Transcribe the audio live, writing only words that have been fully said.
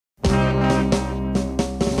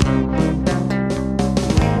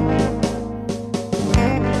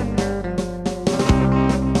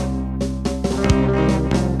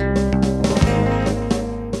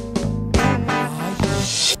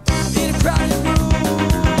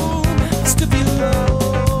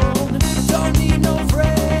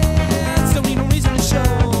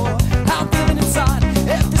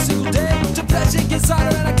shit gets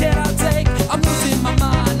harder and I cannot take. I'm losing my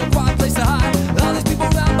mind, no quiet place to hide. All these people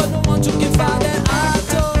around, but no one to confide in. I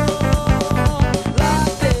don't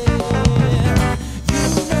like this. You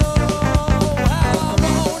know how I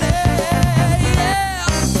want it, yeah.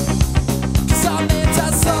 'Cause I'm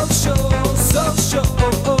antisocial, social.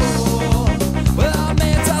 Well, I'm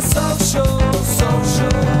antisocial,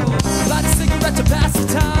 social. Light a cigarette to pass the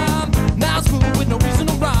time. Now it's cool with no reason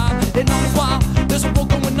to rhyme. And all the while, there's a war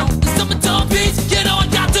going on. The summertime beats, you know I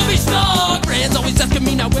got to be strong. Friends always asking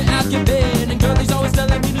me now where have you been, and girlies always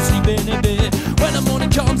telling me to sleep in bed. When the morning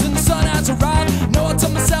comes and the sun has arrived, no, I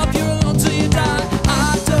tell myself you're alone till you die.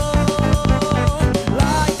 I don't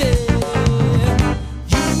like this.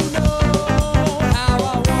 You know how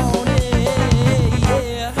I want it,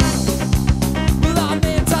 yeah. Well, I'm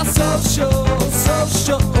antisocial,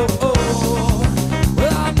 social.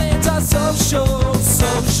 Well, I'm antisocial,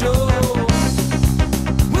 social.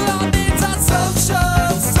 Well, I'm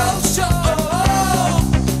antisocial, social.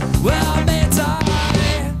 Well, I'm anti.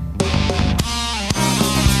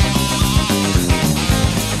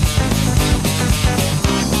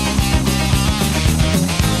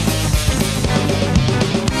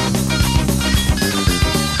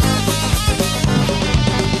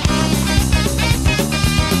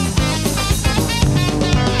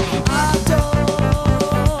 I don't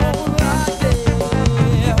like this.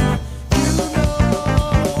 You know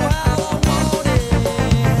how I want it.